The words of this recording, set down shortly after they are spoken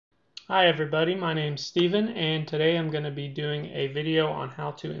Hi everybody, my name's Steven and today I'm going to be doing a video on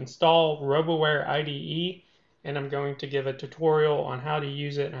how to install RoboWare IDE, and I'm going to give a tutorial on how to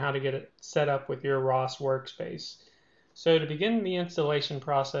use it and how to get it set up with your ROS workspace. So to begin the installation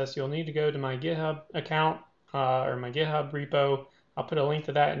process, you'll need to go to my GitHub account or my GitHub repo. I'll put a link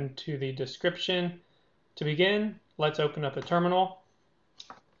to that into the description. To begin, let's open up a terminal.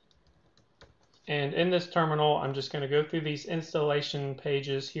 And in this terminal, I'm just going to go through these installation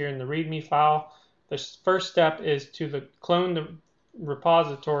pages here in the README file. The first step is to clone the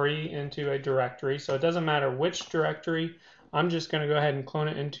repository into a directory. So it doesn't matter which directory. I'm just going to go ahead and clone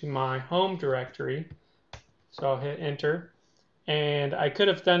it into my home directory. So I'll hit enter. And I could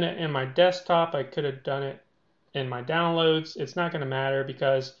have done it in my desktop. I could have done it in my downloads. It's not going to matter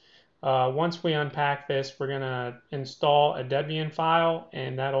because once we unpack this, we're going to install a Debian file,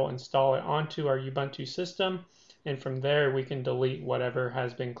 and that'll install it onto our Ubuntu system. And from there, we can delete whatever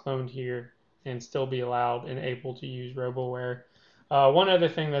has been cloned here and still be allowed and able to use RoboWare. One other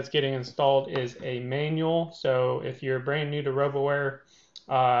thing that's getting installed is a manual. So if you're brand new to RoboWare,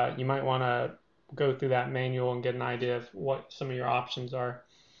 you might want to go through that manual and get an idea of what some of your options are.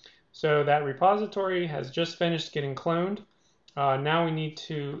 So that repository has just finished getting cloned. Now we need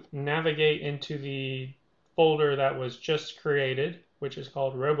to navigate into the folder that was just created, which is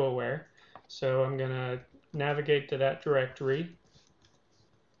called RoboWare. So I'm going to navigate to that directory.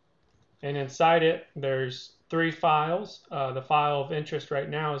 And inside it, there's 3 files. The file of interest right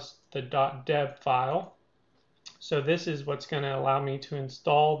now is the .deb file. So this is what's going to allow me to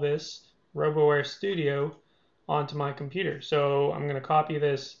install this RoboWare Studio onto my computer. So I'm going to copy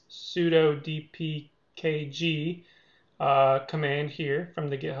this sudo dpkg command here from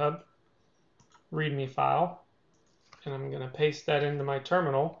the GitHub README file, and I'm going to paste that into my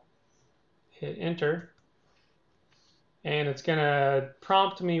terminal, hit enter, and it's going to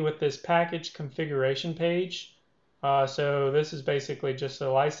prompt me with this package configuration page. So this is basically just a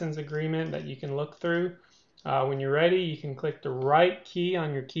license agreement that you can look through. When you're ready, you can click the right key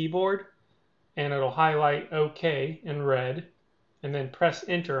on your keyboard and it'll highlight OK in red, and then press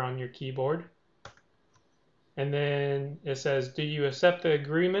enter on your keyboard. And then it says, do you accept the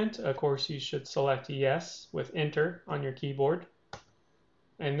agreement? Of course, you should select yes with enter on your keyboard.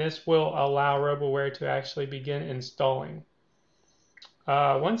 And this will allow RoboWare to actually begin installing.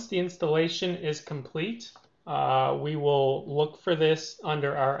 Once the installation is complete, we will look for this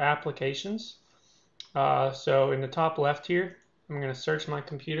under our applications. So in the top left here, I'm going to search my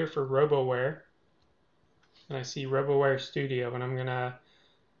computer for RoboWare. And I see RoboWare Studio, and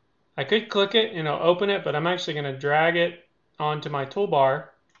I could click it and it'll open it, but I'm actually going to drag it onto my toolbar.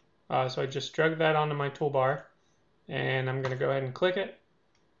 So I just drag that onto my toolbar, and I'm going to go ahead and click it.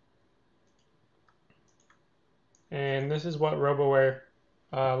 And this is what RoboWare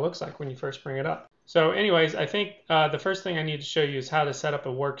looks like when you first bring it up. So anyways, I think the first thing I need to show you is how to set up a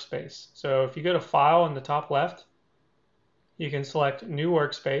workspace. So if you go to File in the top left, you can select New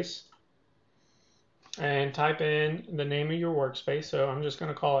Workspace and type in the name of your workspace. So I'm just going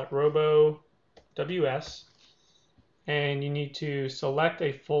to call it RoboWS, and you need to select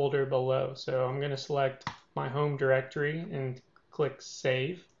a folder below. So I'm going to select my home directory and click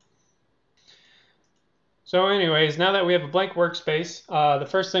Save. So anyways, now that we have a blank workspace, the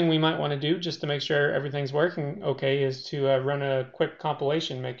first thing we might want to do just to make sure everything's working okay is to run a quick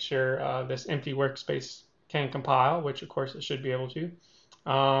compilation, make sure this empty workspace can compile, which of course it should be able to.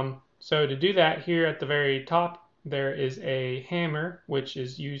 So to do that, here at the very top, there is a hammer, which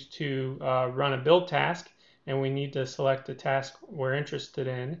is used to run a build task, and we need to select the task we're interested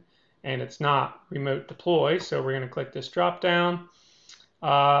in, and it's not remote deploy, so we're going to click this drop down,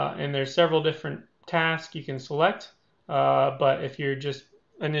 and there's several different tasks you can select, but if you're just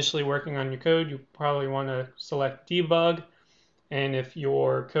initially working on your code, you probably want to select debug, and if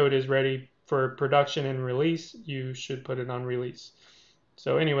your code is ready for production and release, you should put it on release.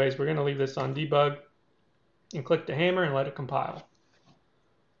 So anyways, we're going to leave this on debug and click the hammer and let it compile.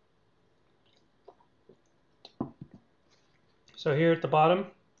 So here at the bottom,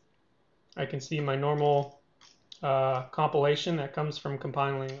 I can see my normal compilation that comes from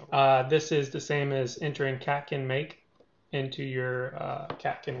compiling. This is the same as entering catkin make into your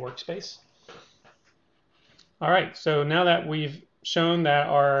catkin workspace. All right, so now that we've shown that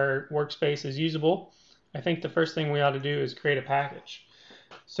our workspace is usable, I think the first thing we ought to do is create a package.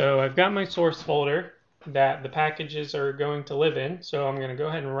 So I've got my source folder that the packages are going to live in. So I'm going to go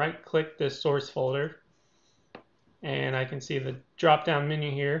ahead and right click this source folder, and I can see the drop down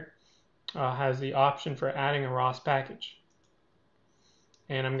menu here has the option for adding a ROS package.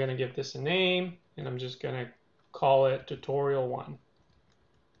 And I'm going to give this a name, and I'm just going to call it tutorial 1.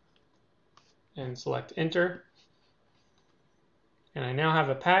 and select enter. And I now have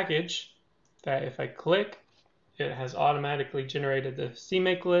a package that if I click, it has automatically generated the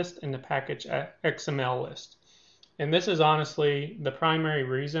CMake list and the package XML list. And this is honestly the primary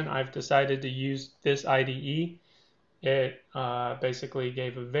reason I've decided to use this IDE. It basically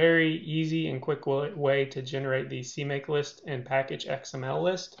gave a very easy and quick way to generate the CMake list and package XML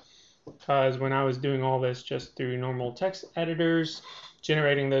list. Because when I was doing all this just through normal text editors,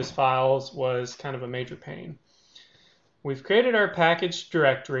 generating those files was kind of a major pain. We've created our package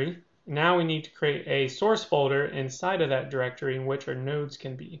directory. Now we need to create a source folder inside of that directory in which our nodes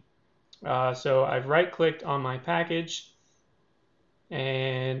can be. So I've right-clicked on my package,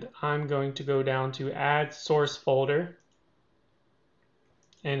 and I'm going to go down to Add Source Folder.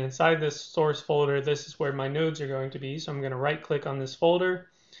 And inside this source folder, this is where my nodes are going to be. So I'm going to right-click on this folder,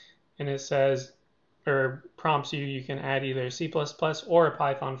 and it says, or prompts you can add either a C++ or a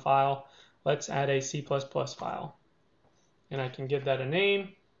Python file. Let's add a C++ file. And I can give that a name,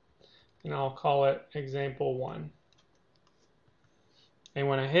 and I'll call it example1. And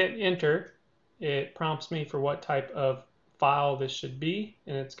when I hit enter, it prompts me for what type of file this should be,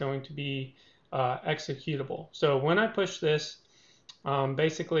 and it's going to be executable. So when I push this,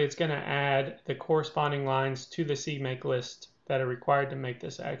 basically it's going to add the corresponding lines to the CMake list that are required to make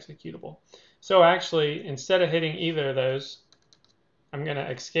this executable. So actually, instead of hitting either of those, I'm going to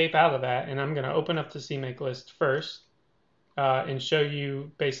escape out of that, and I'm going to open up the CMake list first. And show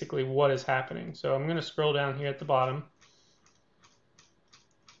you basically what is happening. So I'm going to scroll down here at the bottom.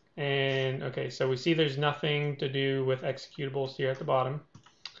 And okay, so we see there's nothing to do with executables here at the bottom.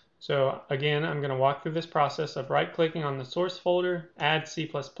 So again, I'm going to walk through this process of right-clicking on the source folder, add C++.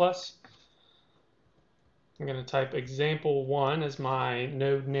 I'm going to type example1 as my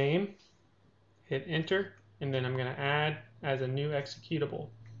node name, hit enter, and then I'm going to add as a new executable.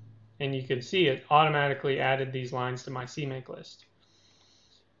 And you can see it automatically added these lines to my CMake list.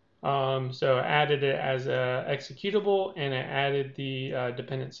 So I added it as a executable, and it added the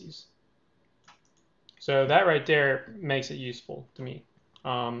dependencies. So that right there makes it useful to me.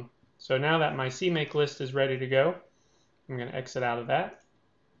 So now that my CMake list is ready to go, I'm going to exit out of that.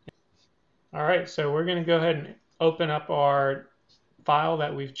 All right, so we're going to go ahead and open up our file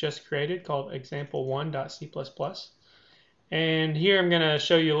that we've just created called example1.c++. And here I'm going to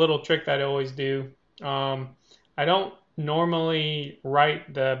show you a little trick that I always do. I don't normally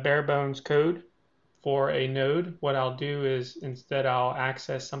write the bare bones code for a node. What I'll do is instead I'll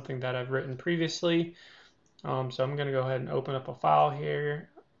access something that I've written previously. So I'm going to go ahead and open up a file here.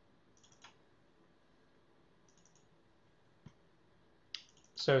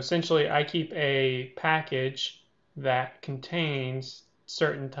 So essentially I keep a package that contains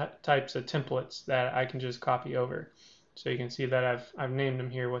certain types of templates that I can just copy over. So you can see that I've named them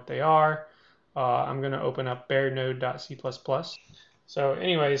here what they are. I'm going to open up barenode.c++. So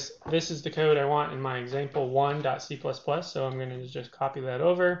anyways, this is the code I want in my example1.c++. So I'm going to just copy that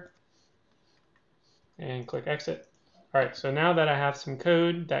over and click exit. All right, so now that I have some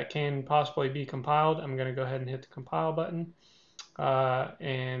code that can possibly be compiled, I'm going to go ahead and hit the compile button.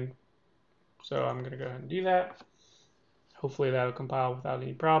 And so I'm going to go ahead and do that. Hopefully that'll compile without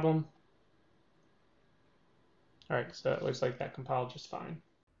any problem. All right, so it looks like that compiled just fine.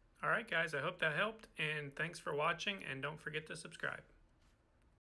 All right, guys, I hope that helped, and thanks for watching, and don't forget to subscribe.